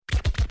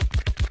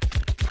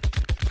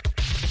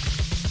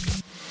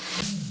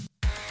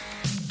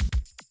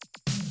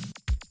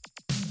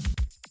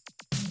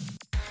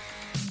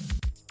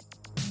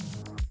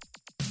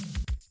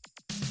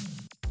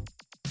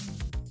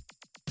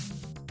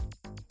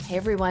Hey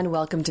everyone,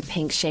 welcome to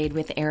Pink Shade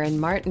with Erin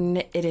Martin.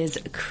 It is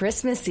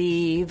Christmas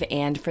Eve,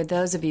 and for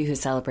those of you who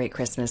celebrate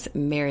Christmas,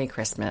 Merry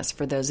Christmas.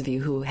 For those of you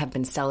who have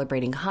been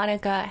celebrating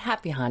Hanukkah,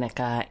 Happy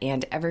Hanukkah,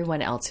 and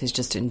everyone else who's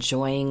just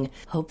enjoying,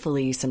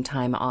 hopefully, some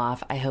time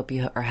off, I hope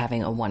you are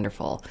having a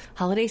wonderful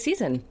holiday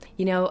season.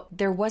 You know,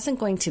 there wasn't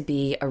going to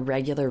be a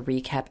regular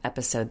recap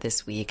episode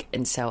this week,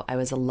 and so I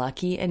was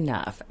lucky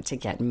enough to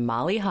get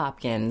Molly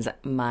Hopkins,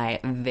 my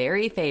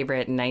very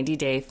favorite 90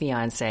 Day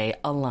Fiance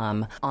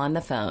alum, on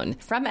the phone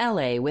from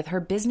LA with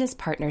her business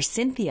partner,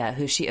 Cynthia,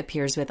 who she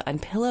appears with on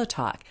Pillow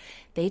Talk.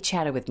 They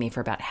chatted with me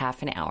for about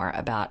half an hour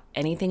about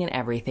anything and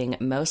everything,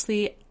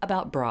 mostly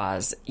about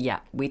bras. Yeah,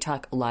 we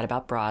talk a lot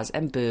about bras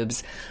and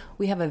boobs.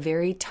 We have a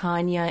very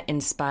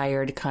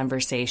Tanya-inspired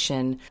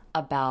conversation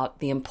about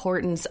the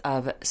importance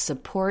of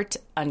support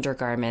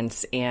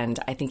undergarments, and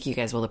I think you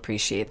guys will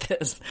appreciate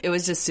this. It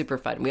was just super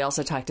fun. We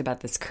also talked about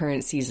this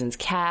current season's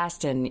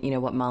cast and, you know,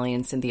 what Molly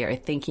and Cynthia are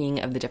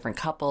thinking of the different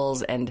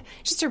couples, and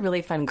just a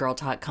really fun girl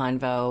talk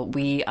convo.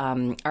 We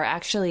are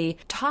actually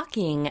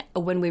talking,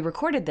 when we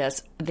recorded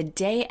this, the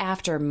day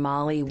after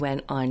Molly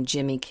went on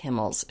Jimmy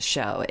Kimmel's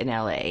show in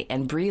LA,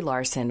 and Brie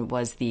Larson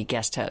was the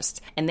guest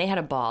host, and they had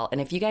a ball. And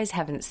if you guys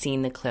haven't seen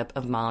the clip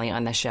of Molly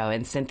on the show,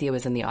 and Cynthia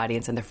was in the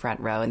audience in the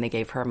front row, and they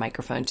gave her a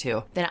microphone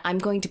too, then I'm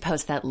going to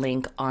post that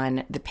link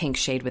on the Pink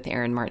Shade with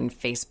Erin Martin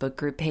Facebook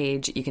group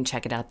page. You can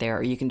check it out there,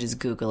 or you can just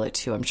Google it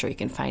too. I'm sure you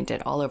can find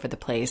it all over the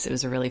place. It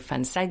was a really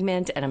fun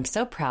segment, and I'm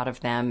so proud of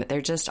them.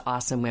 They're just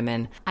awesome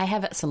women. I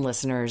have some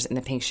listeners in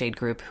the Pink Shade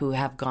group who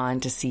have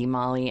gone to see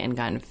Molly and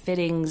gotten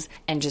fittings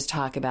and just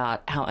talk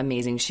about how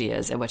amazing she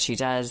is and what she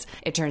does.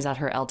 It turns out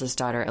her eldest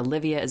daughter,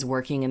 Olivia, is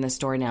working in the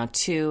store now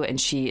too, and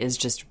she is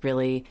just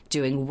really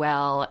doing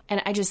well.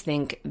 And I just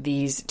think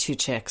these two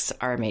chicks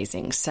are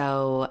amazing.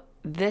 So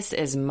this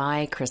is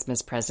my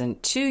Christmas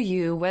present to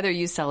you, whether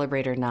you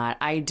celebrate or not.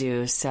 I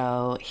do.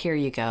 So here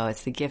you go.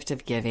 It's the gift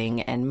of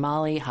giving, and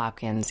Molly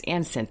Hopkins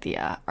and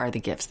Cynthia are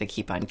the gifts that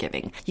keep on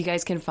giving. You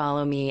guys can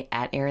follow me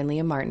at Erin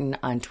Leah Martin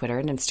on Twitter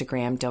and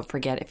Instagram. Don't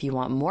forget, if you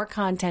want more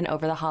content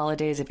over the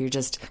holidays, if you're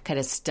just kind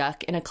of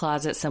stuck in a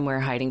closet somewhere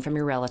hiding from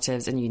your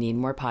relatives and you need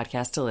more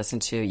podcasts to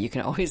listen to, you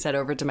can always head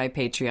over to my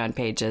Patreon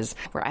pages,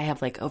 where I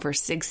have like over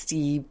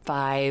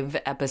 65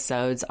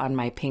 episodes on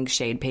my Pink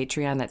Shade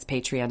Patreon. That's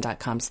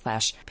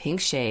patreon.com/Pink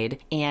Shade.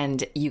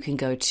 And you can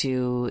go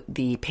to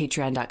the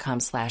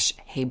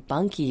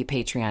patreon.com/HeyBunky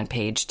Patreon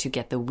page to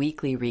get the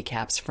weekly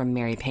recaps from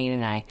Mary Payne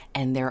and I.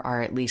 And there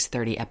are at least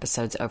 30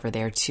 episodes over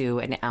there too,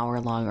 an hour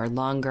long or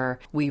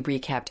longer. We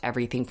recapped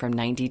everything from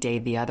 90 Day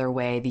the Other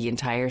Way, the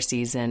entire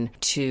season,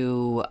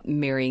 to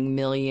Marrying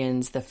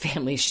Millions, The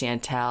Family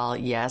Chantel.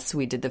 Yes,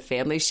 we did The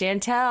Family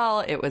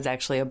Chantel. It was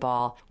actually a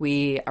ball.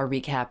 We are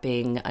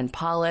recapping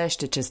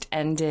Unpolished. It just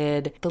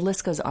ended. The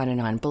list goes on and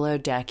on. Below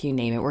Deck, you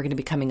name it. We're going to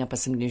be coming up with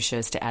some new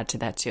shows to add to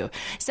that too.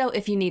 So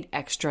if you need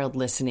extra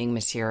listening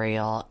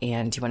material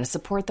and you want to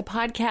support the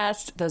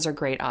podcast, those are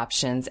great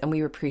options. And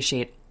we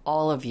appreciate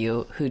all of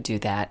you who do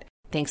that.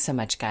 Thanks so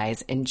much,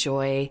 guys.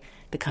 Enjoy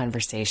the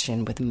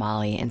conversation with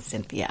Molly and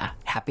Cynthia.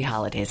 Happy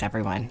holidays,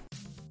 everyone.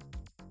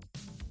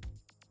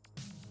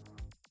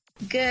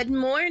 Good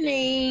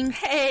morning.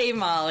 Hey,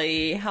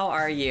 Molly. How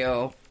are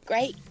you?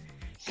 Great.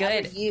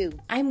 Good. How are you?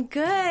 I'm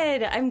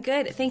good. I'm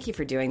good. Thank you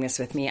for doing this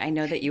with me. I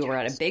know that you were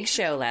at a big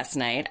show last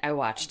night. I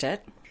watched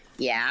it.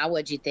 Yeah,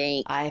 what'd you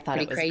think? I thought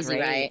Pretty it was crazy,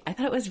 great. right? I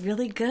thought it was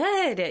really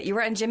good. You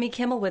were on Jimmy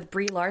Kimmel with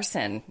Brie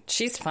Larson.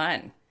 She's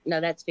fun. No,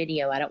 that's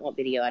video. I don't want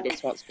video. I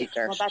just want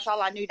speakers. Well, that's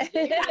all I knew to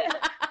do.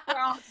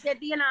 Girl,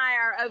 Cynthia and I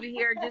are over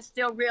here just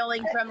still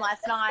reeling from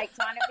last night,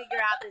 trying to figure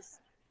out this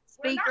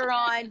speaker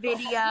on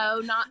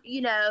video. Not,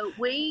 you know,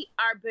 we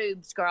are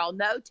boobs, girl.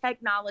 No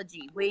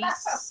technology. We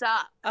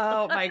suck.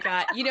 Oh my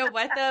God. You know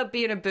what though?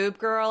 Being a boob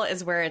girl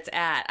is where it's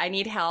at. I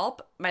need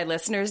help. My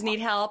listeners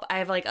need help. I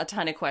have like a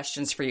ton of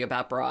questions for you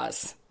about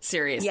bras.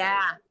 Seriously.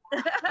 Yeah.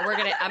 I'm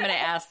gonna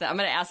ask them. I'm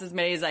gonna ask as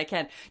many as I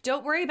can.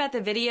 Don't worry about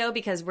the video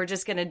because we're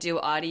just gonna do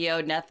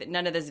audio.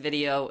 None of this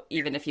video,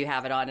 even if you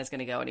have it on, is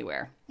gonna go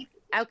anywhere.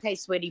 Okay,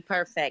 sweetie,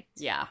 perfect.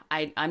 Yeah,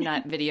 I'm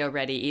not video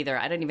ready either.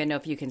 I don't even know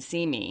if you can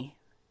see me.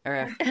 Or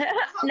if...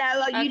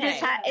 No, you Okay. just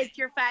have, it's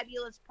your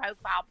fabulous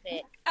profile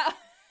pic.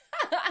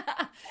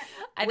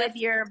 With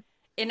your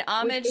in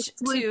homage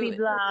to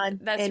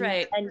blonde. That's and,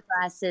 right. And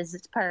glasses.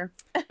 It's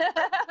perfect.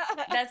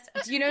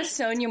 Do you know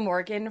Sonia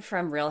Morgan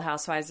from Real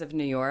Housewives of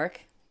New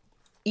York?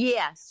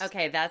 Yes.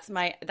 Okay, that's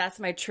my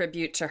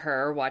tribute to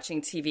her,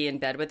 watching TV in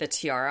bed with a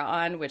tiara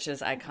on, which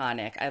is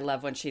iconic. I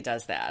love when she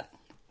does that.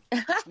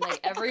 Like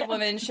every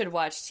woman should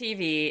watch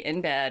TV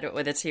in bed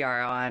with a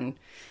tiara on.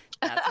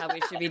 That's how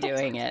we should be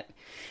doing it.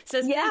 So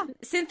yeah.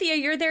 Cynthia,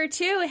 you're there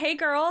too. Hey,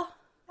 girl.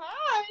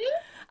 Hi.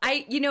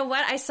 You know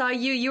what? I saw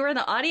you. You were in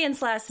the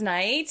audience last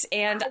night,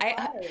 and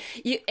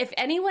if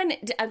anyone,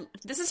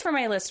 this is for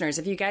my listeners.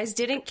 If you guys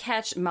didn't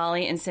catch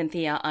Molly and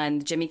Cynthia on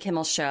the Jimmy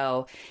Kimmel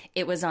Show,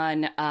 it was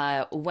on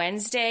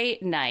Wednesday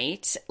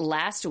night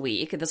last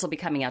week. This will be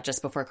coming out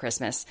just before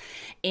Christmas,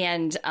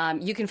 and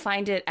you can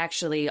find it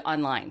actually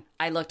online.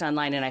 I looked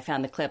online and I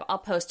found the clip. I'll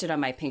post it on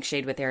my Pink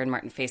Shade with Erin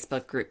Martin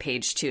Facebook group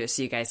page too,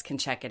 so you guys can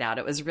check it out.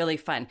 It was really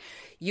fun.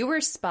 You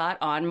were spot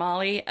on,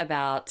 Molly,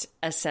 about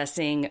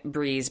assessing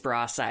Bree's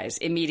bra size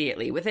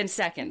immediately, within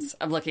seconds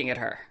of looking at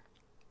her.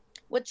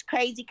 What's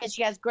crazy because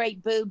she has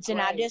great boobs,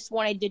 and I just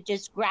wanted to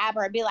just grab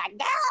her and be like,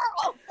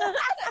 "Girl!" I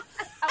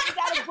was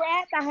out of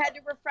breath. I had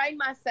to refrain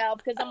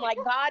myself because I'm like,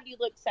 God, you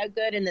look so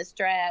good in this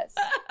dress.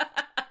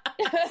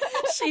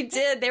 She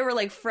did. They were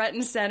like front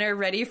and center,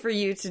 ready for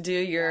you to do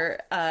your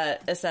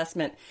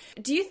assessment.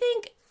 Do you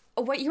think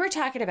what you were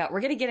talking about,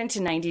 we're going to get into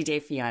 90-Day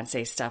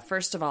Fiance stuff.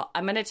 First of all,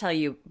 I'm going to tell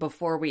you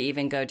before we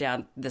even go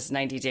down this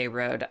 90-day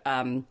road,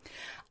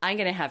 I'm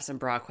going to have some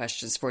bra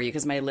questions for you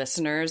because my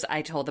listeners,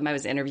 I told them I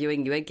was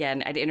interviewing you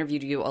again. I'd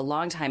interviewed you a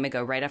long time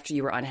ago, right after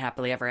you were on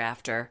Happily Ever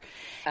After.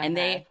 And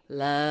they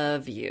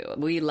love you.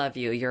 We love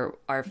you. You're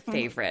our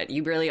favorite.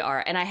 You really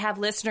are. And I have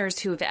listeners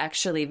who have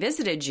actually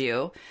visited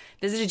you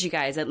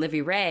guys at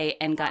Livy Ray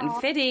and gotten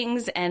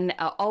fittings and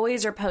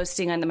always are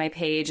posting on my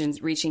page and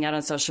reaching out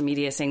on social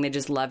media saying they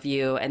just love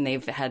you and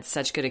they've had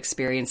such good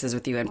experiences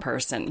with you in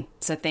person.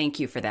 So thank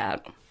you for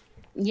that.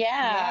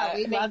 Yeah,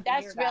 we love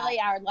that's really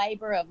our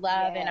labor of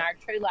love and our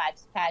true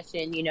life's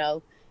passion. You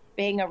know,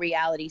 being a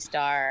reality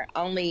star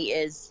only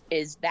is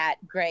that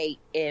great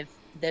if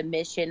the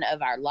mission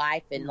of our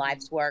life and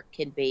life's work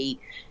can be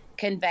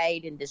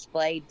conveyed and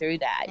displayed through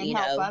that. And you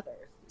help know,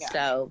 others. Yeah.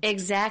 So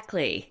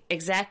Exactly.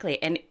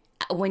 And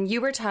when you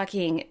were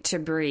talking to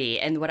Bree,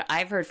 and what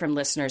I've heard from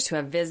listeners who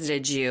have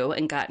visited you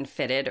and gotten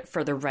fitted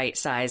for the right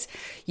size,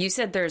 you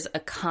said there's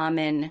a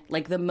common,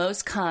 like the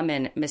most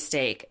common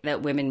mistake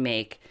that women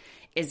make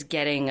is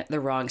getting the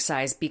wrong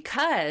size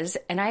because,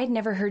 and I had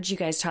never heard you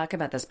guys talk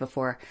about this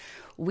before,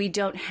 we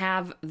don't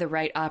have the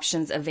right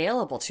options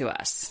available to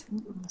us.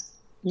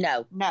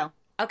 no.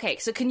 Okay,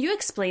 so can you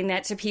explain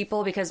that to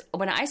people? Because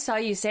when I saw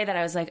you say that,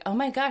 I was like, oh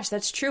my gosh,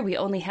 that's true. We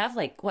only have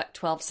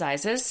 12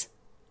 sizes?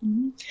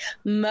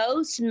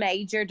 Most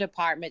major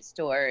department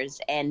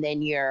stores, and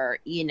then your,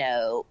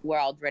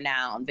 world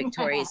renowned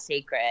Victoria's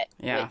Secret,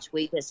 which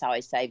we just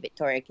always say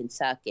Victoria can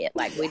suck it.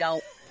 Like, we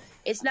don't.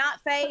 It's not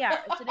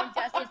fair. It's an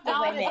injustice to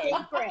women.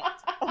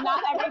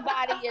 Not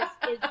everybody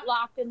is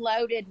locked and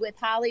loaded with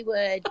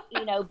Hollywood,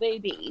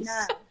 boobies.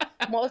 No.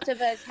 Most of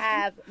us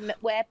have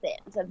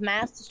weapons of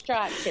mass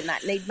destruction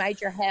that need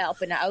major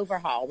help and an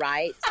overhaul,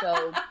 right?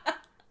 So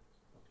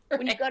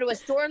when you go to a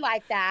store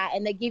like that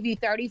and they give you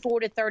 34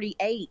 to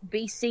 38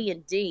 B, C,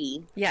 and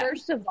D,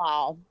 first of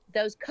all,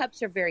 those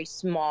cups are very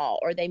small,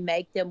 or they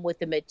make them with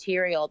a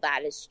material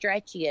that is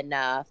stretchy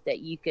enough that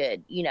you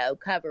could,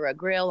 cover a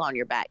grill on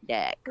your back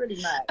deck.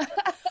 Pretty much.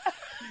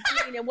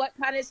 And what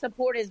kind of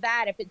support is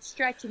that if it's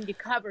stretching to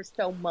cover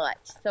so much?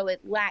 So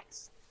it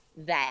lacks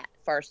that,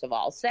 first of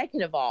all.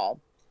 Second of all,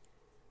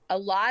 a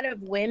lot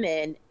of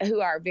women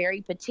who are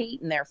very petite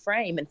in their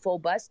frame and full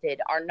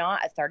busted are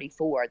not a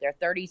 34. They're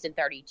 30s and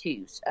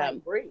 32s.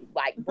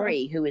 Like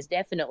Bree, who is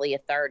definitely a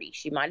 30.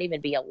 She might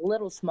even be a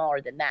little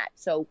smaller than that.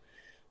 So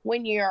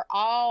when you're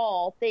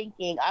all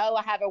thinking, oh,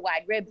 I have a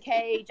wide rib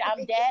cage,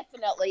 I'm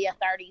definitely a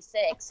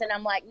 36. And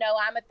I'm like, no,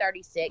 I'm a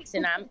 36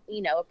 and I'm,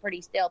 a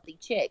pretty stealthy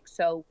chick.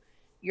 So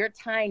you're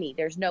tiny.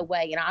 There's no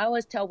way. And I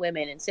always tell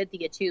women, and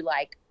Cynthia too,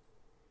 like,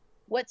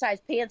 what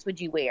size pants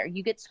would you wear?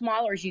 You get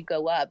smaller as you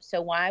go up.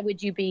 So why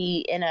would you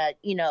be in a,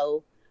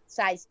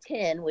 size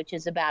 10, which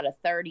is about a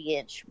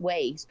 30-inch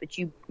waist, but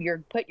you're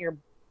putting your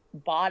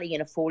body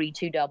in a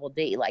 42 double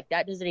D? Like,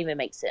 that doesn't even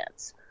make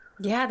sense.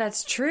 Yeah,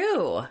 that's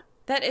true.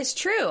 That is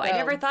true. I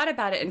never thought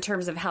about it in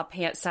terms of how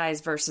pant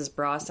size versus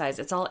bra size.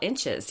 It's all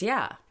inches.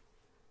 Yeah.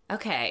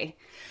 Okay.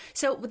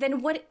 So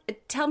then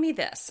tell me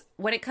this.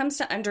 When it comes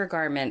to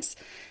undergarments,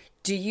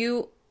 do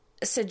you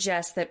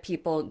suggest that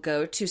people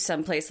go to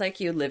some place like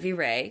you, Livy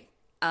Ray,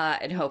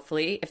 and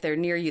hopefully if they're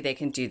near you, they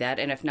can do that.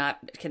 And if not,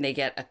 can they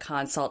get a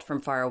consult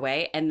from far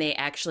away and they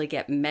actually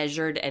get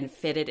measured and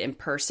fitted in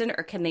person,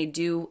 or can they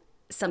do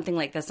something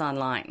like this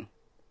online?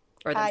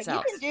 Or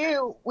themselves?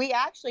 We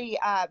actually,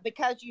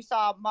 because you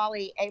saw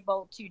Molly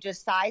able to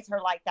just size her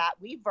like that,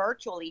 we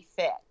virtually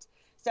fit.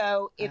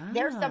 So if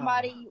there's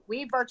somebody,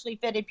 we virtually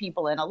fitted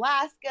people in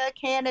Alaska,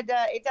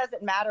 Canada, it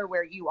doesn't matter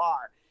where you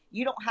are.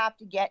 You don't have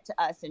to get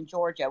to us in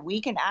Georgia.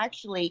 We can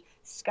actually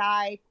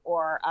Skype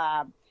or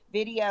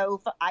video,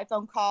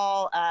 iPhone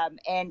call,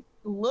 and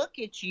look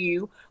at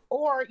you,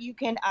 or you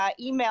can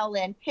email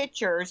in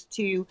pictures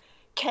to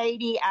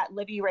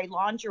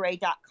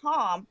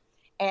katie@livyraylingerie.com.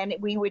 And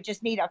we would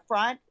just need a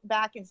front,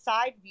 back, and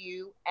side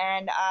view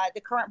and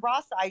the current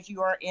bra size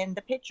you are in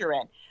the picture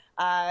in.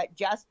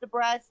 Just the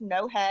breast,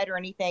 no head or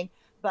anything.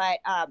 But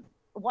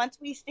once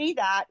we see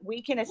that,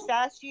 we can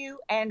assess you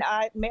and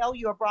mail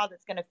you a bra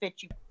that's going to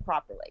fit you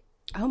properly.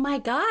 Oh, my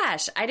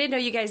gosh. I didn't know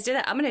you guys did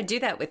that. I'm going to do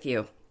that with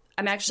you.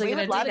 I'm actually going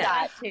to do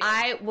that. too.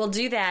 I will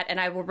do that, and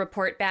I will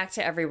report back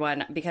to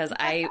everyone because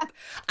I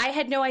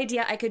had no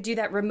idea I could do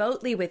that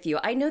remotely with you.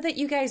 I know that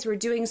you guys were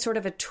doing sort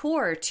of a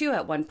tour too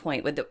at one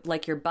point with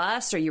like your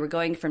bus, or you were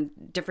going from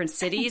different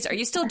cities. Are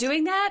you still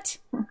doing that?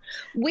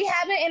 We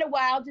haven't in a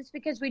while just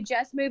because we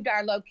just moved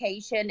our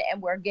location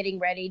and we're getting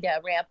ready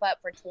to ramp up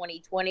for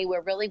 2020.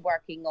 We're really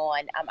working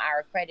on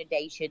our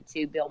accreditation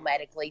to bill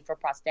medically for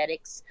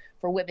prosthetics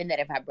for women that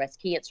have had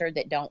breast cancer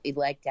that don't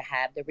elect to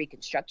have the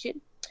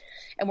reconstruction.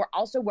 And we're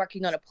also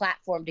working on a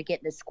platform to get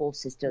in the school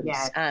systems.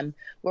 Yes.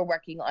 We're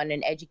working on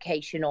an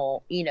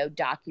educational,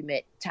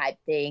 document type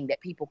thing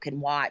that people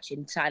can watch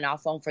and sign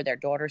off on for their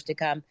daughters to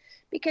come,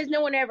 because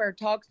no one ever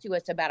talks to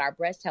us about our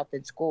breast health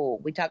in school.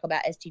 We talk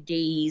about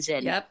STDs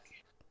and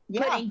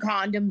putting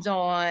condoms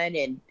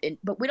on,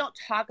 but we don't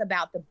talk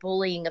about the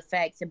bullying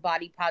effects and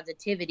body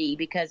positivity,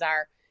 because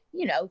our,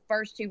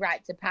 first two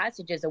rites of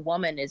passage as a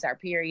woman is our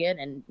period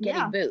and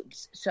getting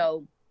boobs.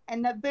 So.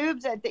 And the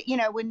boobs,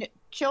 when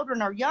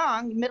children are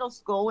young, middle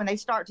school, when they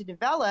start to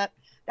develop,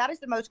 that is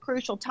the most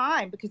crucial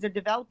time because they're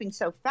developing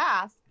so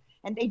fast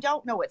and they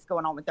don't know what's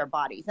going on with their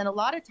bodies. And a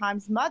lot of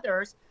times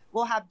mothers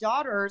will have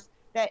daughters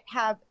that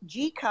have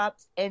G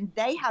cups and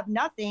they have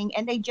nothing,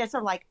 and they just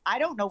are like, I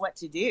don't know what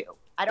to do.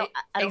 I don't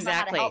know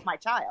how to help my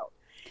child.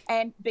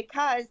 And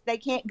because they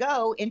can't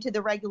go into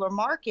the regular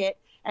market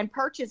and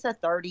purchase a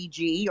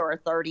 30G or a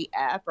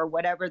 30F or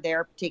whatever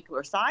their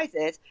particular size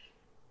is,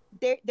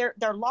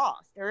 they're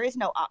lost. There is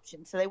no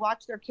option. So they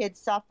watch their kids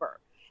suffer,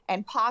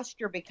 and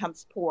posture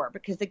becomes poor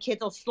because the kids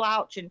will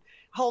slouch and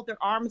hold their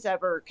arms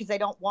over because they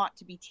don't want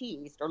to be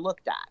teased or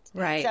looked at.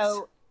 Right.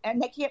 So,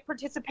 and they can't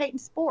participate in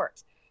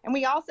sports. And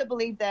we also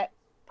believe that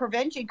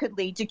prevention could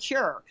lead to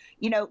cure.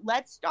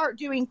 Let's start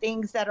doing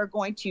things that are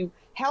going to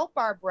help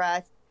our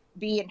breasts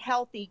be in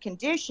healthy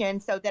condition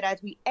so that as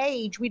we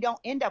age, we don't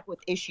end up with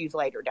issues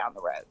later down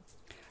the road.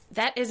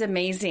 That is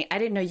amazing. I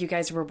didn't know you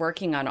guys were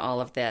working on all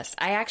of this.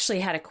 I actually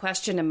had a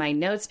question in my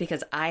notes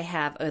because I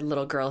have a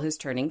little girl who's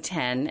turning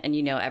 10,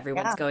 and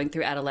everyone's going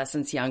through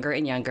adolescence younger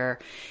and younger.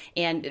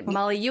 And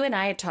Molly, you and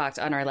I had talked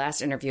on our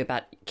last interview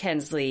about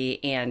Kensley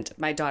and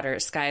my daughter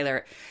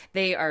Skylar.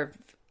 They are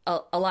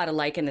a lot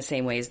alike in the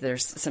same ways.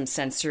 There's some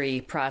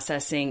sensory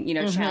processing,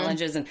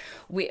 challenges. And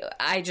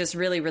I just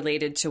really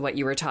related to what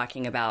you were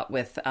talking about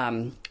with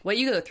what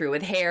you go through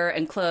with hair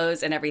and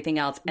clothes and everything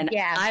else. And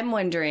I'm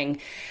wondering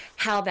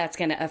how that's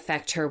going to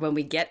affect her when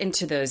we get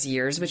into those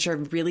years, which are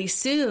really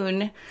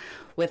soon,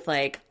 with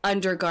like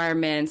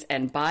undergarments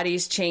and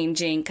bodies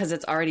changing, because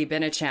it's already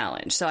been a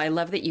challenge. So I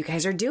love that you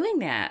guys are doing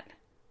that.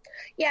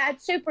 Yeah,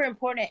 it's super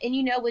important.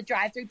 And, with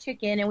drive-through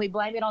chicken, and we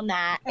blame it on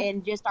that,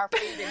 and just our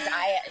food and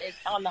diet is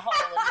on the whole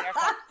in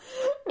America.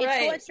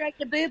 It's going straight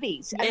to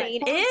boobies.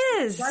 It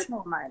is.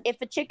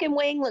 If a chicken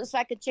wing looks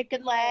like a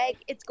chicken leg,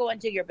 it's going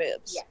to your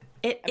boobs. Yeah.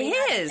 It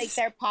is. I think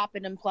they're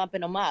popping and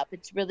plumping them up.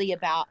 It's really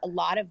about a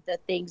lot of the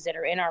things that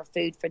are in our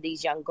food for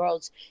these young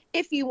girls,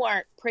 if you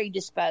weren't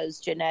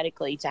predisposed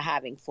genetically to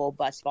having full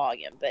bust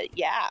volume. But,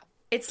 yeah.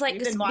 It's like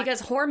because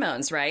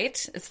hormones,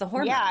 right? It's the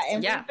hormones. Yeah,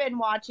 and we've been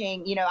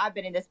watching, I've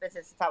been in this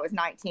business since I was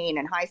 19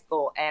 in high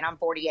school, and I'm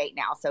 48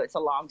 now, so it's a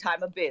long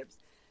time of boobs.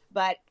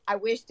 But I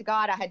wish to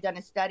God I had done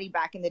a study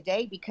back in the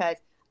day, because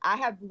I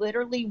have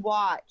literally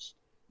watched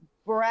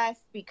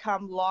breasts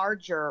become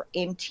larger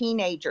in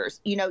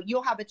teenagers.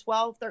 You'll have a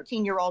 12,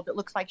 13-year-old that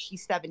looks like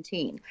she's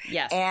 17.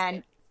 Yes.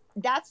 And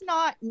that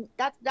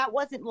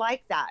wasn't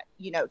like that,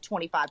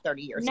 25,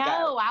 30 years ago.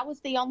 No, I was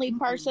the only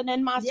person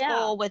in my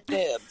school with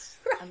boobs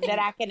that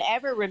I can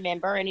ever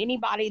remember. And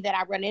anybody that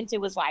I run into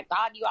was like,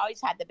 God, you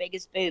always had the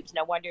biggest boobs.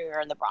 No wonder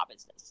you're in the bra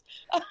business.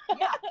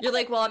 You're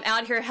like, well, I'm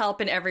out here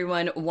helping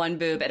everyone one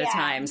boob at a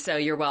time. So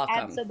you're welcome.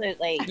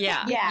 Absolutely.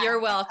 Yeah, you're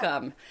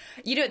welcome.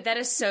 That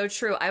is so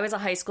true. I was a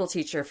high school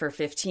teacher for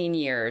 15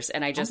 years,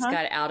 and I just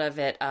got out of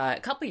it a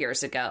couple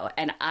years ago.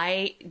 And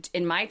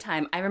in my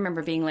time, I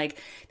remember being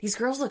like, these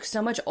girls look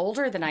so much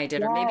older than I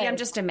did, or maybe I'm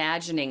just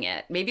imagining it.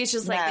 Maybe it's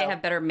just like they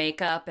have better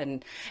makeup,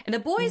 and the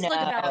boys look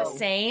about the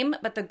same,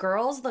 but the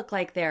girls look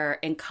like they're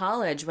in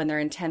college when they're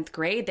in 10th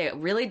grade. They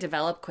really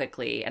develop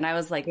quickly. And I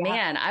was like,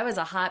 man, I was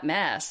a hot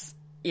mess.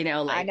 I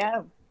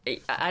know.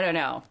 I don't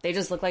know. They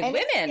just look like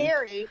women. It's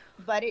scary,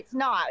 but it's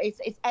not.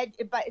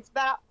 But it's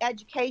about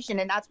education,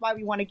 and that's why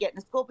we want to get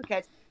into school,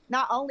 because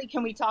not only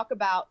can we talk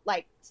about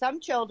like some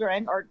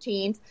children or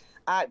teens,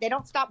 they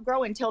don't stop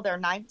growing until they're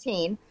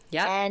 19.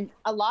 Yeah. And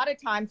a lot of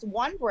times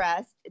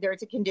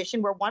there's a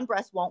condition where one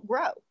breast won't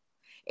grow.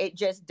 It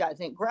just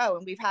doesn't grow.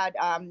 And we've had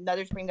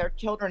mothers bring their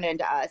children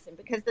into us. And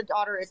because the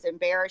daughter is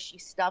embarrassed, she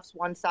stuffs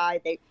one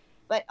side.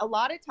 But a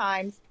lot of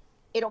times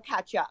it'll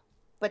catch up,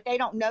 but they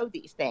don't know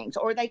these things.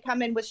 Or they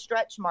come in with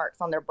stretch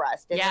marks on their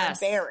breast and they're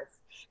embarrassed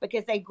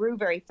because they grew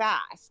very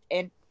fast.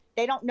 And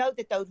they don't know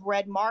that those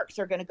red marks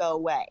are going to go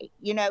away,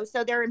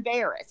 so they're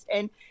embarrassed.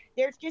 And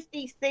there's just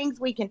these things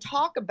we can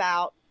talk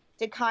about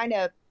to kind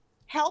of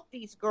help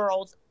these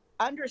girls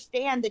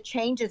understand the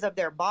changes of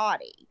their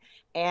body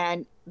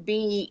and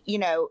be,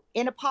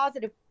 in a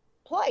positive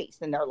place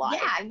in their life.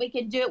 Yeah, and we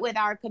can do it with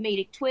our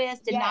comedic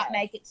twist and not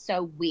make it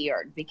so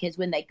weird, because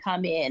when they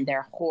come in,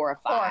 they're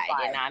horrified.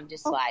 And I'm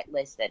just like,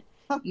 listen,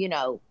 you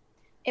know,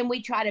 and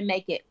we try to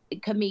make it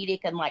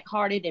comedic and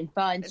lighthearted and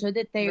fun so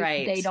that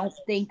they don't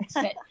think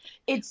that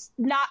it's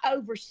not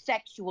over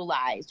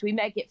sexualized. We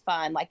make it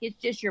fun. Like,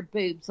 it's just your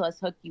boobs. Let's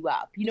hook you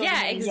up. You know what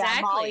I mean? Exactly.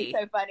 Yeah, Molly's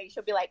so funny.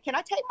 She'll be like, can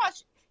I take my,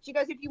 she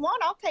goes, if you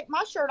want, I'll take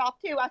my shirt off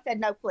too. I said,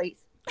 no, please.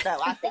 So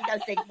I think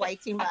those things way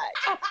too much.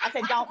 I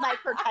said, don't make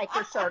her take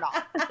her shirt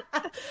off.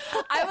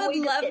 I would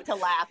love get to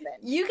laughing.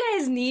 You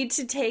guys need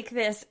to take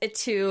this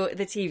to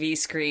the TV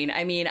screen.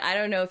 I mean, I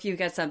don't know if you've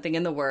got something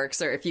in the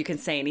works or if you can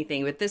say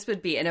anything, but this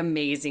would be an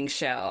amazing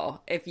show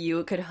if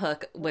you could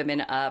hook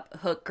women up,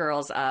 hook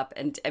girls up,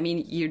 and I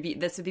mean,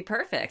 this would be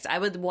perfect. I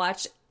would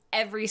watch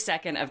every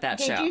second of that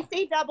show. Did you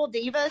see Double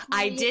Divas?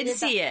 I did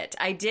see it.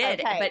 I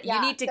did, okay, but you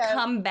need to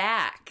come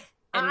back.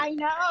 I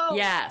know.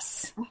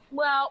 Yes.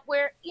 Well,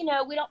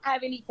 we don't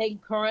have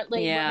anything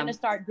currently. Yeah. We're going to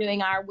start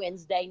doing our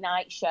Wednesday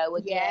night show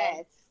again.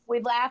 Yes. We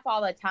laugh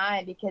all the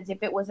time because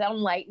if it was on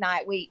late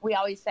night, we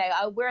always say,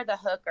 oh, we're the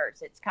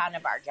hookers. It's kind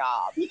of our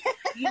job.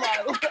 You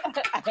know,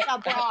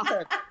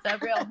 the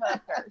real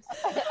hookers.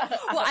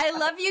 Well, I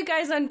love you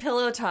guys on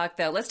Pillow Talk,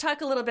 though. Let's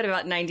talk a little bit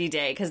about 90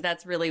 Day, because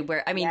that's really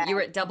where, I mean, you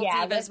were at Double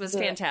Divas was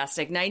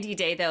fantastic. 90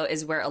 Day, though,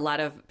 is where a lot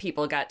of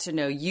people got to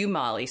know you,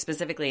 Molly,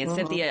 specifically. And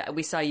Cynthia,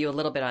 we saw you a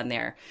little bit on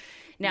there.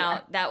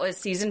 Now, that was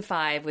season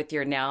 5 with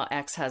your now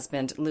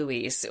ex-husband,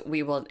 Luis,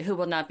 who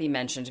will not be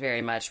mentioned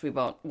very much.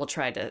 We'll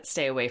try to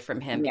stay away from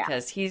him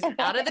because he's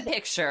out of the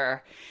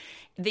picture.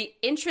 The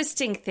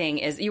interesting thing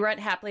is, you were at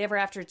Happily Ever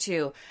After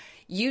too.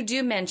 You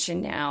do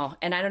mention now,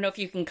 and I don't know if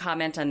you can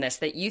comment on this,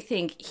 that you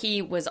think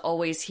he was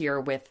always here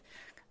with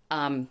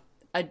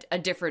a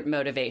different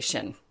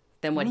motivation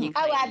than what he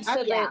claimed. Oh,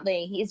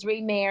 absolutely. He's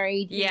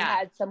remarried. He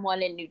had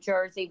someone in New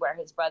Jersey where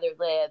his brother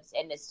lives,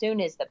 and as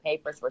soon as the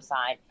papers were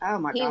signed,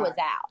 he was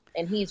out,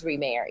 and he's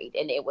remarried,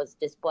 and it was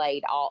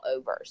displayed all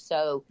over.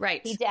 So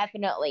he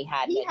definitely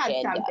had an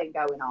agenda. Something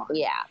going on.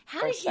 Yeah.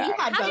 He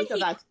had both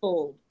of us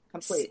fooled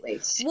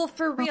completely. Well,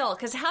 for real,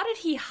 because how did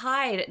he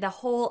hide the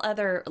whole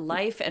other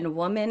life and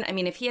woman? I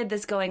mean, if he had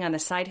this going on the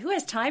side, who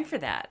has time for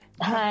that?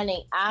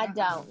 Honey, I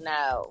don't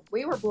know.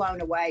 We were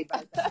blown away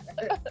by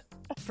that.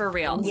 For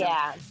real.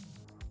 Yeah.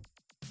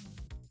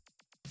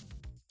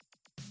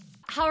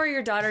 How are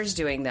your daughters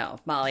doing, though,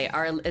 Molly?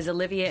 Is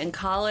Olivia in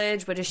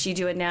college? What is she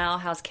doing now?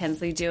 How's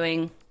Kensley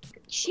doing?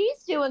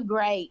 She's doing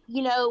great.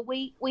 You know,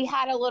 we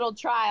had a little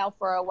trial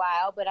for a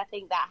while, but I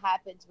think that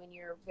happens when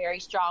you're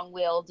very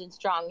strong-willed and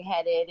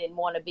strong-headed and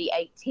want to be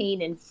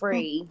 18 and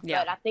free.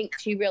 But I think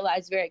she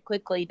realized very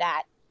quickly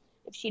that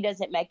if she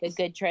doesn't make a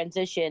good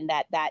transition,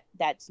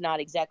 that's not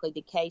exactly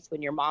the case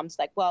when your mom's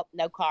like, well,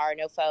 no car,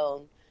 no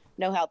phone,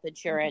 no health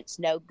insurance,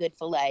 no good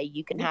filet.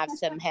 You can have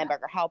some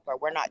hamburger helper.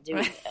 We're not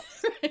doing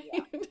this.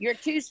 You're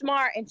too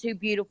smart and too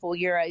beautiful.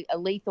 You're a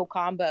lethal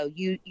combo.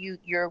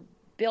 You're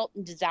built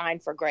and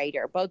designed for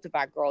greater. Both of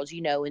our girls,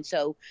 you know. And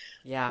so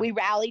we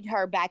rallied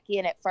her back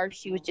in. At first,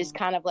 she was just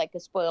kind of like a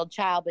spoiled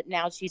child, but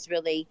now she's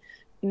really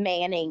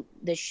manning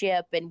the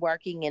ship and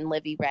working in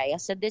Livy Ray. I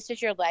said, this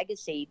is your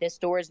legacy. This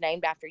store is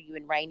named after you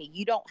and Rainey.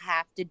 You don't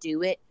have to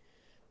do it,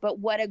 but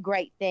what a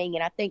great thing.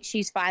 And I think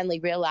she's finally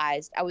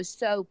realized. I was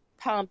so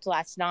pumped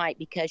last night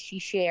because she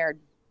shared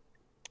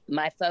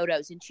my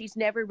photos, and she's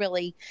never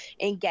really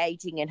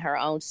engaging in her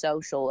own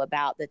social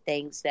about the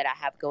things that I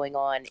have going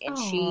on. And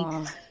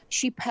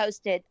she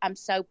posted, I'm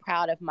so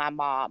proud of my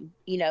mom.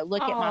 You know,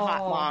 look at my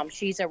hot mom.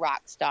 She's a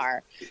rock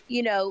star,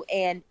 you know,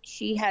 and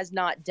she has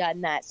not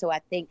done that. So I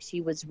think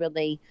she was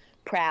really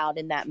proud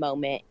in that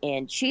moment,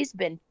 and she's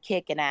been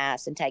kicking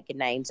ass and taking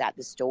names at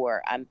the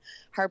store.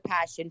 Her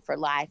passion for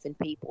life and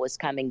people is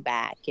coming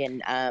back,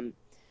 and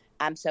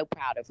I'm so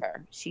proud of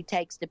her. She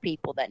takes the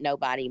people that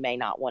nobody may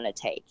not want to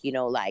take, you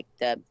know, like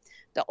the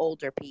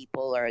older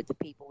people or the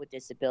people with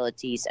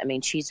disabilities. I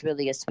mean, she's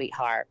really a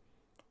sweetheart.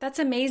 That's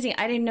amazing.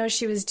 I didn't know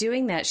she was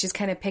doing that. She's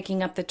kind of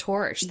picking up the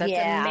torch. That's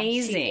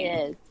amazing. She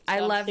is. I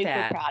love that.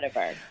 I'm super proud of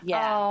her.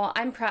 Yeah. Oh,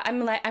 I'm proud.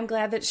 I'm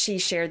glad that she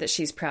shared that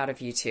she's proud of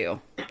you too.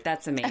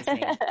 That's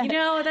amazing. You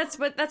know,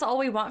 that's all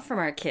we want from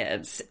our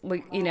kids.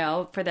 You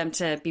know, for them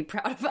to be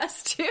proud of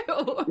us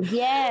too.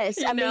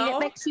 Yes. I mean, it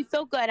makes you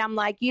feel good. I'm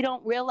like, you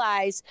don't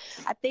realize,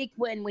 I think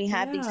when we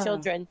have these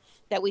children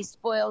that we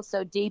spoil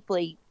so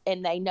deeply,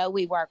 and they know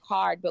we work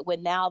hard, but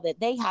now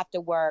that they have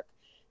to work,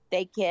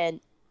 they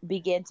can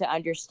begin to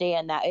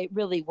understand that it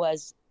really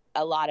was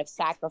a lot of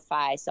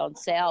sacrifice on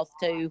self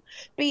to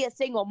be a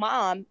single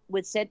mom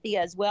with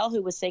Cynthia as well,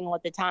 who was single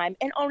at the time,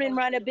 and own and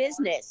run a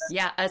business.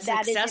 Yeah, a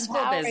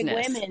successful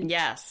business. Women,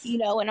 yes. You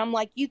know, and I'm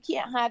like, you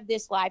can't have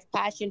this life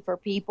passion for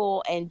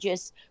people and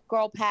just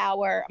girl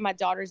power. My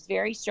daughter's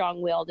very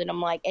strong-willed, and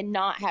I'm like, and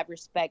not have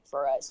respect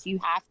for us. You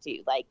have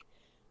to. Like,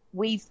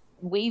 we've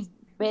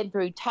been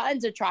through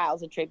tons of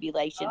trials and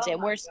tribulations,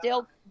 and we're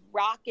still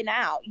rocking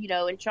out, you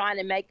know, and trying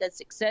to make a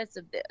success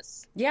of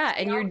this. Yeah,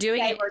 and you're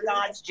doing it. We're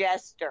God's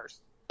jesters.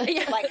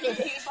 Like, if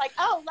he's like,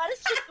 oh, let us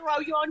just throw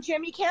you on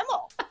Jimmy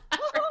Kimmel.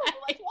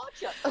 Let's watch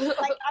him.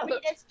 Like, I mean,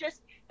 it's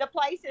just, the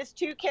places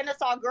two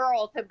Kennesaw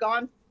girls have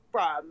gone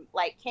from,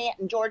 like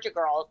Canton, Georgia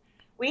girls,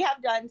 we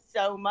have done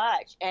so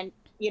much and,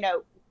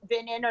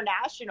 been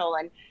international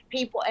and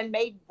people and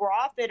made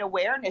bra fit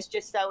awareness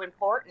just so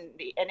important.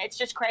 And it's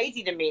just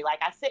crazy to me. Like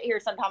I sit here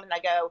sometimes and I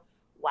go,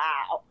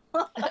 wow.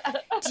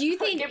 Do you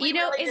think,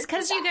 it's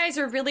because you guys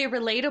are really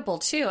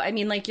relatable too. I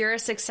mean, like you're a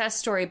success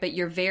story, but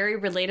you're very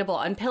relatable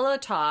on Pillow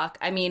Talk.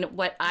 I mean,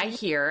 what I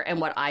hear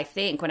and what I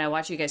think when I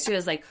watch you guys too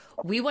is like,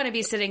 we want to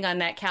be sitting on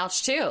that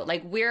couch too.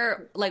 Like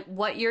we're like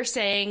what you're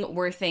saying,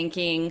 we're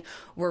thinking,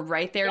 we're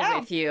right there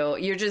with you.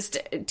 You're just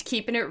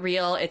keeping it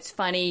real. It's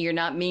funny. You're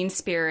not mean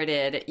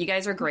spirited. You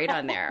guys are great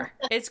on there.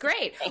 It's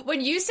great.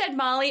 When you said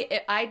Molly,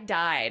 I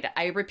died.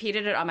 I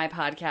repeated it on my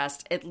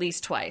podcast at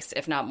least twice,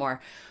 if not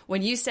more.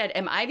 When you said,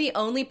 am I the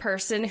only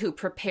person who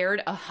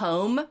prepared a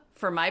home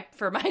for my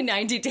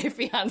 90-day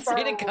fiance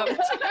to come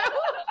to?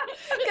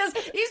 Because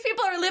these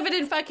people are living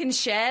in fucking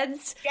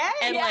sheds. Yes.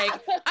 And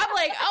I'm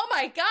like, oh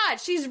my God,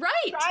 she's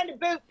right. Trying to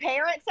boot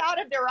parents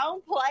out of their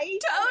own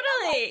place.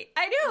 Totally.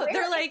 I know.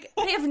 They're like,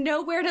 they have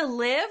nowhere to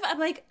live. I'm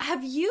like,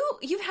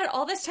 you've had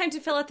all this time to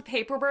fill out the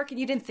paperwork and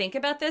you didn't think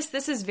about this?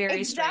 This is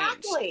very strange.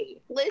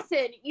 Exactly.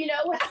 Listen, you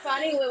know what's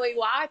funny when we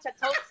watch? I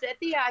told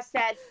Cynthia, I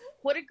said,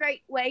 what a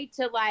great way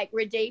to like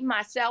redeem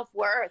my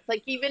self-worth.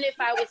 Like even if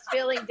I was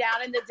feeling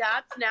down in the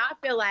dumps, now I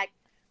feel like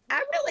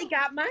I really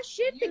got my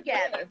shit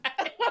together.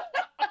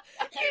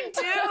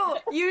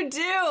 You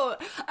do.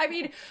 I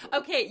mean,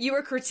 okay, you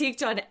were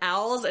critiqued on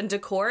owls and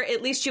decor.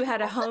 At least you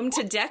had a home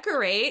to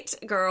decorate,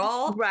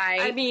 girl.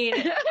 Right. I mean,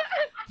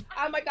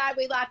 oh my God,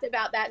 we laughed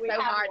about that so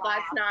hard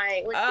last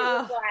night. When she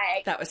was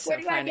like, that was so where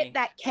do funny. I get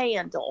that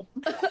candle?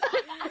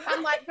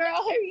 I'm like,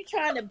 girl, who are you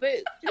trying to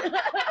boot?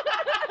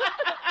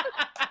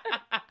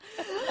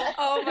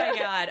 Oh my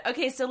God.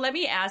 Okay, so let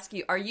me ask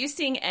you, are you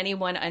seeing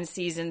anyone on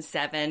season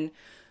 7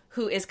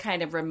 who is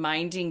kind of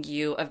reminding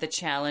you of the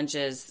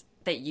challenges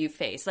that you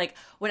face? Like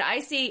when I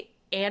see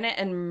Anna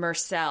and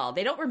Marcel,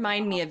 they don't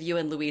remind me of you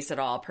and Luis at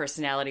all,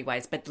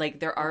 personality-wise, but like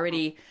they're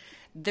already,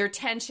 their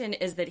tension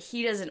is that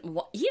he doesn't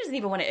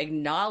even want to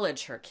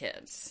acknowledge her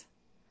kids.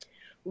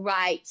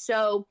 Right.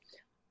 So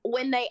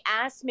when they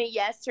asked me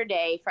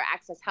yesterday for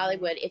Access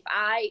Hollywood if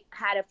I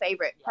had a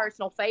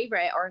personal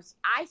favorite, or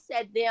I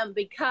said them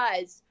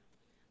because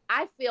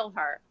I feel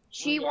her.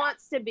 She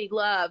wants to be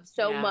loved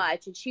so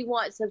much, and she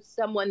wants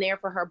someone there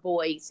for her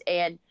boys.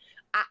 And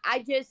I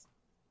didn't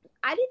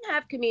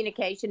have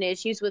communication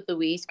issues with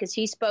Luis because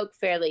he spoke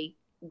fairly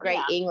great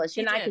English,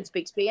 and I can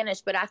speak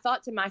Spanish. But I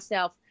thought to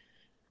myself,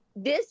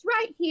 this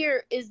right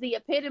here is the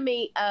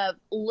epitome of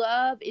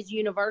love is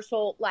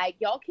universal. Like,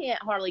 y'all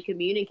can't hardly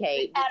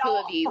communicate, the two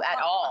of you,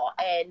 at all.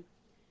 And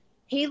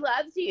he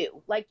loves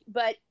you. Like,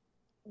 but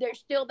there's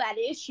still that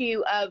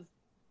issue of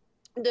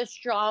the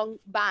strong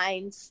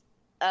binds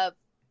of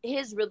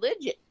his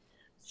religion.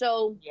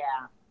 So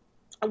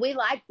we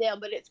like them,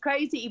 but it's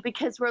crazy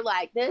because we're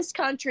like, this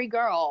country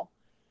girl.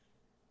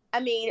 I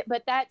mean,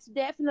 but that's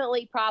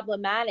definitely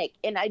problematic.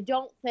 And I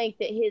don't think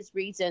that his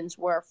reasons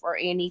were for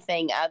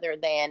anything other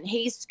than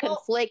he's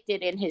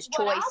conflicted in his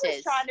choices. What I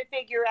was trying to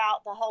figure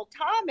out the whole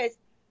time is,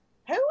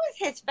 who is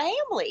his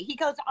family? He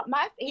goes,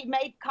 he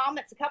made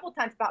comments a couple of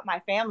times about my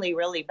family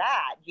really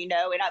bad, and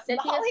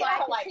Cynthia's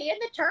like, is he in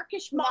the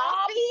Turkish mob?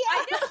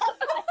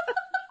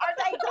 Are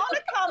they going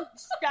to come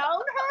stone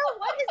her?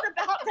 What is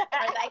about that?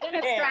 Are they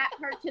going to strap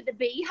her to the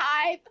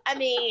beehive? I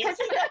mean, because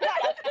he's got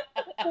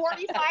a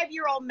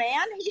 45-year-old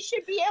man. He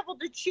should be able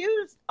to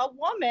choose a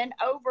woman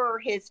over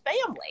his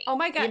family. Oh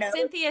my God,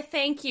 Cynthia,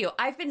 thank you.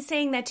 I've been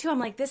saying that too. I'm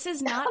like, this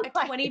is not a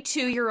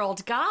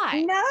 22-year-old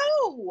guy.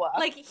 No.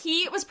 Like,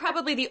 he was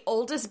probably the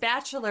oldest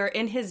bachelor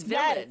in his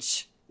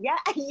village. Yeah.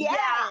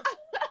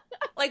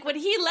 Like, when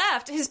he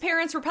left, his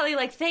parents were probably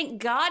like,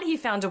 thank God he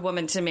found a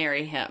woman to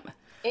marry him.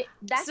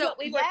 That's what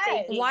we were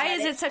thinking. Why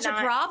is it such a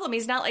problem?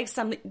 He's not like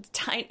some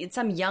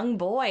young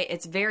boy.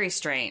 It's very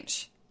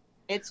strange.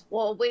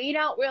 Well, we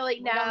don't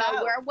really know.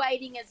 We're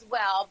waiting as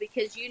well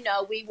because,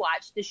 we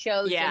watch the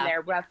shows in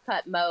their rough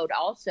cut mode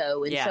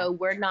also. And so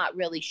we're not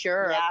really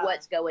sure of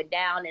what's going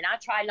down. And I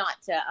try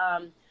not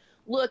to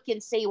look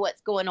and see what's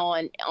going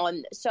on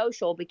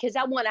social because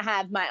I want to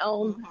have my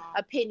own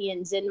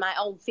opinions and my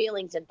own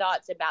feelings and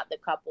thoughts about the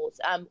couples.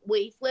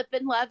 We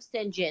flippin' love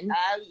St. John.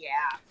 Oh,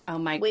 yeah. Oh,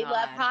 my God. We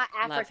love hot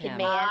African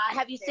man.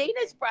 Have you seen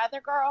his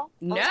brother, girl?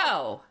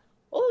 No.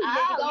 You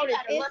need to go to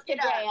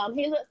Instagram.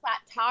 He looks like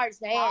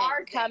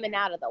Tarzan coming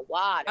out of the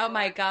water. Oh,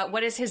 my God.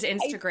 What is his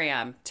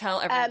Instagram?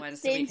 Tell everyone.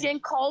 St. John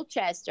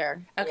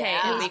Colchester. Okay,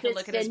 and we can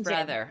look at his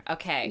brother.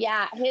 Okay.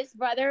 Yeah, his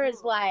brother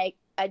is like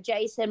a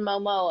Jason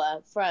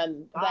Momoa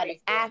from South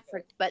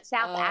African.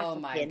 Oh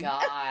my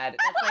God.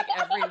 That's like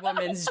every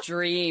woman's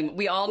dream.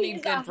 We all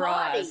need good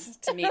bras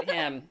to meet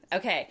him.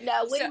 Okay.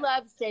 No, we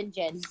love St.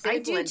 John. I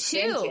do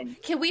too.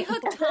 Can we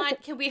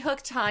hook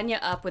Tanya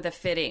up with a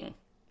fitting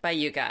by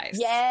you guys?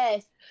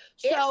 Yes.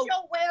 So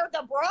she'll wear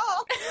the bra.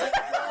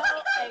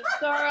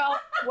 Girl,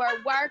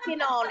 we're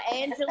working on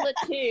Angela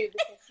too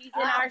because she's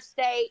in our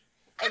state.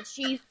 And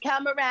she's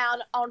come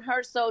around on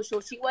her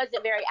social. She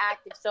wasn't very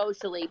active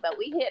socially, but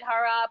we hit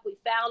her up. We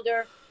found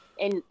her.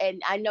 And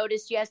I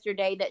noticed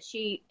yesterday that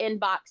she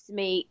inboxed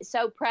me,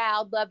 so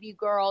proud, love you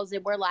girls.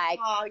 And we're like,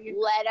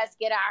 let us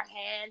get our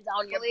hands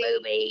on your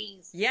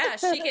boobies. Yeah,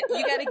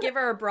 you got to give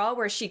her a bra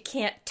where she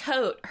can't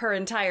tote her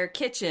entire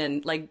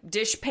kitchen, like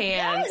dish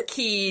pans,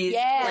 keys.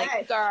 Yes,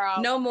 like, girl.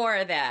 No more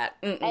of that.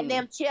 And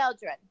them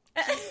children.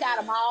 She's got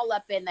them all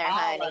up in there,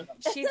 honey.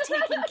 She's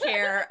taking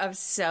care of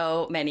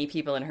so many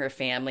people in her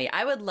family.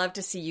 I would love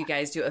to see you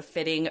guys do a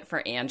fitting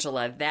for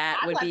Angela.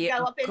 That would be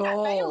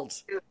gold.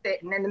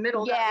 Sitting in the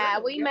middle. Yeah, of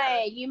that we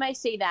may. You may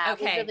see that.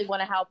 Okay. We really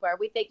want to help her.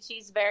 We think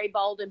she's very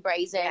bold and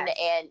brazen,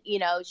 and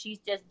she's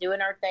just doing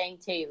her thing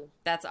too.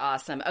 That's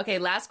awesome. Okay,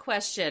 last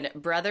question,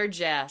 Brother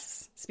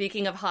Jess.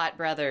 Speaking of hot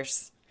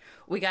brothers.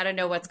 We got to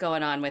know what's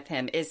going on with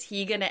him. Is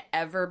he going to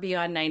ever be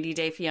on 90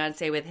 Day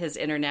Fiance with his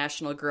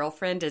international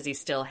girlfriend? Does he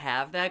still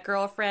have that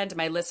girlfriend?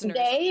 My listeners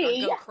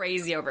go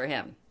crazy over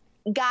him.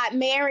 Got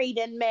married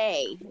in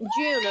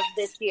June of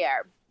this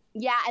year.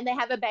 Yeah, and they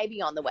have a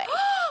baby on the way.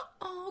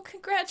 Oh,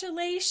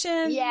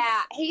 congratulations.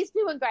 Yeah, he's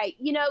doing great.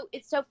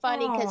 It's so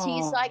funny because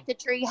he's like the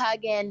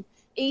tree-hugging,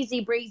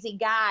 easy breezy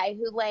guy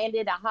who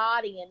landed a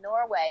hottie in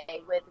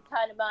Norway with a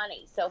ton of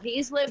money. So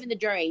he's living the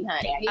dream,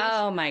 honey.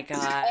 Oh my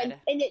God.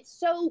 And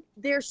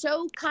they're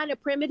so kind of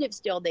primitive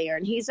still there,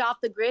 and he's off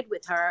the grid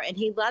with her and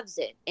he loves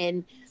it.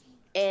 And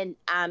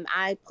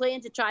I plan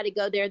to try to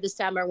go there this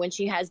summer when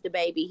she has the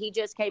baby. He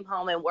just came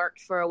home and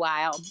worked for a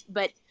while,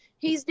 but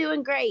he's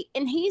doing great.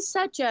 And he's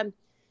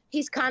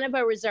kind of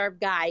a reserved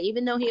guy,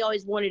 even though he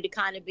always wanted to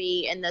kind of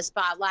be in the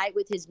spotlight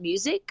with his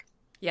music.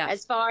 Yeah.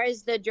 As far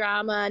as the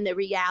drama and the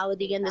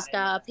reality and the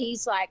stuff,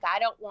 he's like, I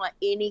don't want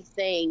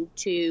anything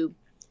to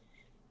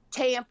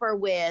tamper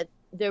with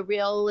the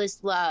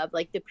realest love,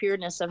 like the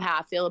pureness of how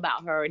I feel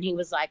about her. And he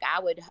was like,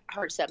 I would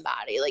hurt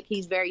somebody. Like,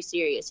 he's very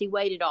serious. He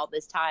waited all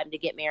this time to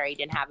get married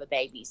and have a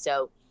baby.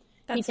 So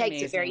he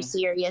takes it very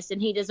serious, and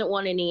he doesn't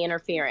want any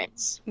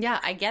interference. Yeah,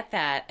 I get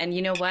that. And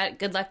you know what?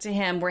 Good luck to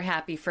him. We're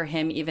happy for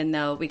him, even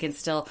though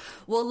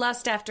we'll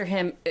lust after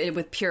him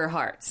with pure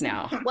hearts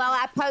now. Well,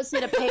 I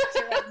posted a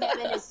picture of him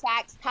in his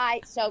Saks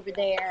tights over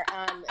there.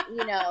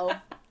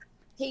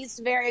 He's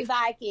very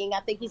Viking.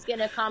 I think he's going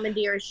to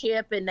commandeer a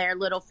ship in their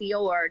little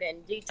fjord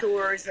and do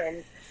tours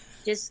and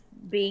just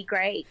be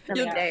great.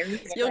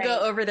 You'll go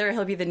over there.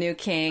 He'll be the new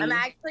king. I'm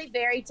actually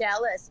very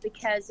jealous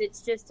because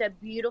it's just a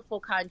beautiful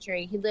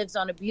country. He lives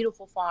on a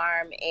beautiful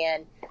farm,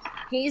 and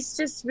he's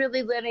just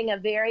really living a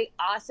very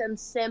awesome,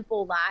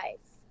 simple life.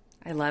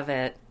 I love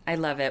it.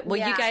 Well,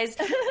 You guys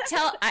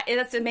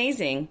that's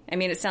amazing. I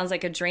mean, it sounds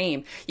like a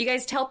dream. You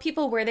guys tell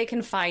people where they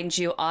can find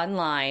you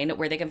online,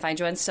 where they can find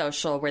you on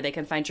social, where they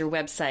can find your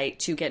website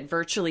to get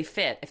virtually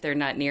fit if they're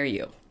not near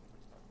you.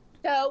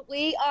 So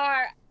we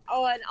are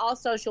on all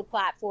social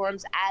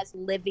platforms as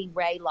Livy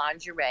Ray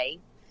Lingerie.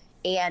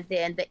 And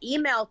then the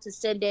email to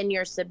send in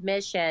your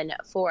submission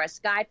for a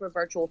Skype or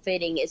virtual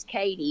fitting is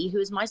Katie,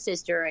 who's my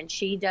sister, and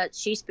she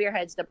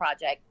spearheads the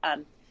project.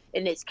 And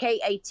it's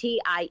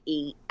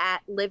KATIE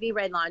at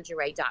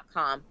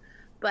LivyRayLingerie.com.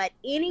 But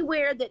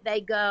anywhere that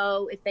they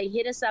go, if they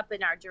hit us up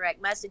in our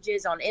direct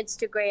messages on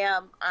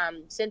Instagram,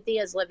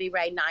 Cynthia's Livy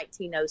Ray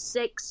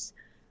 1906.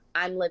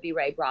 I'm Livy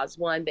Ray Bras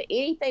 1, but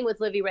anything with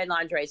Livy Ray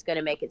Lingerie is going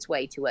to make its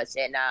way to us.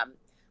 And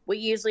we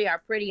usually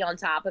are pretty on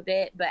top of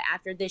it. But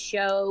after this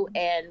show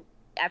and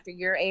after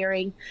your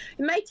airing,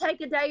 it may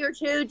take a day or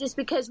two just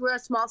because we're a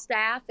small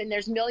staff and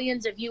there's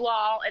millions of you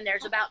all and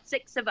there's about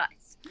 6 of us.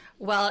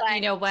 Well,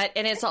 you know what?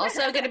 And it's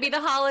also going to be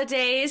the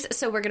holidays,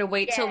 so we're going to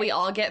wait till we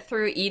all get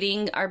through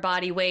eating our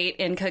body weight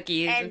in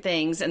cookies and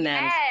things, and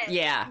then,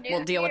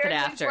 we'll deal with it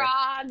after. New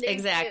bra,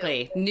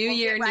 exactly. New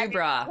year, new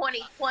bra.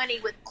 2020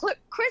 with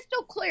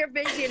crystal clear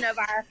vision of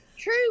our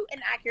true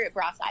and accurate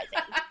bra sizing.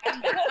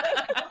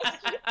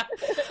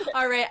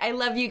 All right. I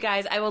love you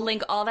guys. I will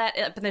link all that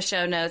up in the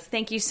show notes.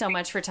 Thank you so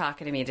much for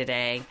talking to me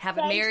today. Have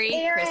a Merry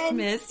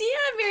Christmas.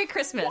 Yeah, Merry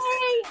Christmas.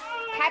 Yay.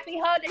 Happy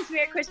holidays.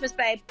 Merry Christmas,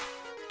 babe.